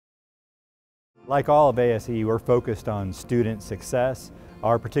Like all of ASEE, we're focused on student success.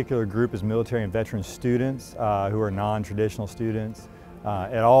 Our particular group is military and veteran students who are non-traditional students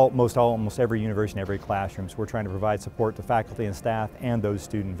at almost every university and every classroom. So we're trying to provide support to faculty and staff and those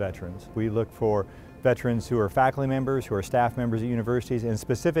student veterans. We look for veterans who are faculty members, who are staff members at universities, and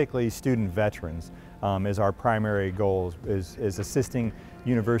specifically student veterans is our primary goal, is assisting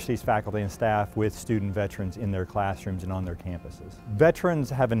universities, faculty and staff with student veterans in their classrooms and on their campuses.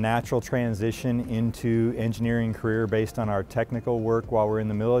 Veterans have a natural transition into engineering career based on our technical work while we're in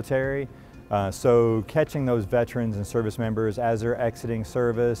the military. So catching those veterans and service members as they're exiting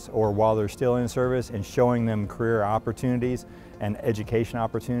service or while they're still in service and showing them career opportunities and education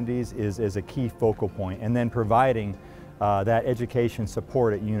opportunities is a key focal point. And then providing that education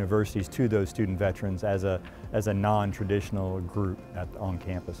support at universities to those student veterans as a non-traditional group on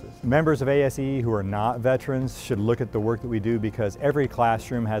campuses. Members of ASEE who are not veterans should look at the work that we do, because every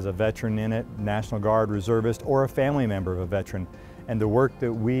classroom has a veteran in it, National Guard, reservist, or a family member of a veteran. And the work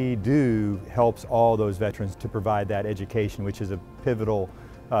that we do helps all those veterans to provide that education, which is a pivotal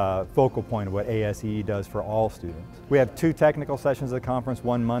focal point of what ASEE does for all students. We have 2 technical sessions of the conference,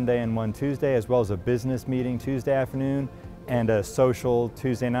 one Monday and one Tuesday, as well as a business meeting Tuesday afternoon and a social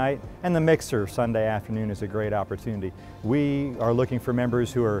Tuesday night, and the mixer Sunday afternoon is a great opportunity. We are looking for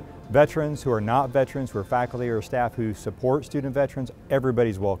members who are veterans, who are not veterans, who are faculty or staff who support student veterans.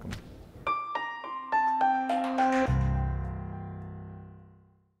 Everybody's welcome.